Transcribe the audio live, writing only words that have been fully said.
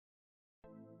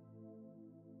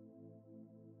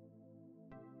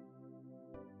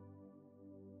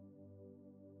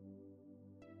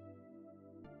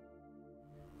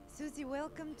Susie,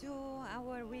 welcome to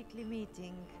our weekly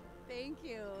meeting. Thank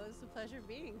you. It's a pleasure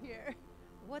being here.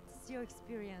 What's your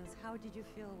experience? How did you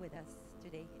feel with us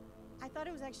today? I thought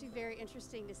it was actually very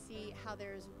interesting to see how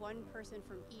there's one person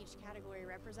from each category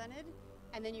represented,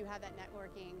 and then you have that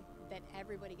networking that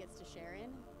everybody gets to share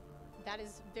in. That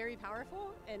is very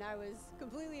powerful, and I was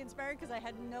completely inspired because I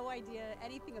had no idea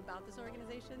anything about this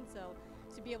organization, so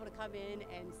to be able to come in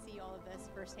and see all of this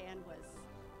firsthand was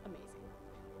amazing.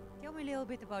 Tell me a little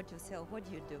bit about yourself. What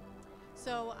do you do?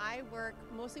 So I work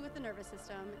mostly with the nervous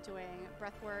system, doing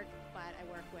breath work, but I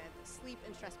work with sleep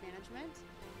and stress management.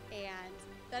 And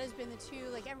that has been the two,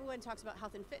 like everyone talks about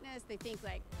health and fitness, they think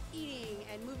like eating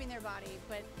and moving their body,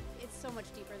 but it's so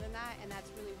much deeper than that, and that's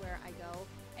really where I go.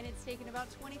 And it's taken about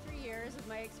 23 years of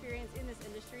my experience in this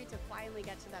industry to finally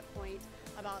get to that point.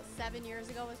 About 7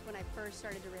 years ago was when I first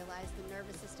started to realize the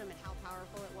nervous system and how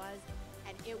powerful it was.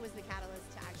 And it was the catalyst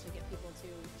to actually get people to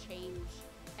change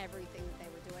everything that they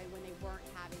were doing when they weren't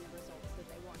having the results that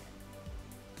they wanted.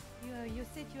 You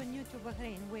said you're new to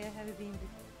Bahrain. Where have you been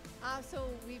before? So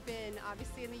we've been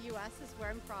obviously in the US is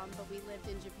where I'm from, but we lived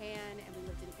in Japan and we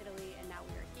lived in Italy, and now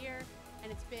we are here.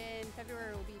 And it's been,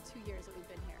 February will be 2 years that we've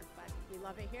been here, but we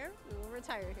love it here. We will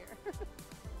retire here.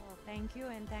 Well, thank you,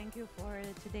 and thank you for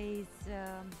today's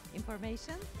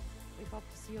information. We hope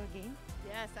to see you again.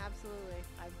 Yes, absolutely.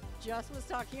 I just was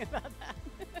talking about that.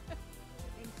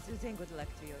 Thanks, Susie, and good luck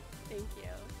to you. Thank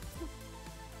you.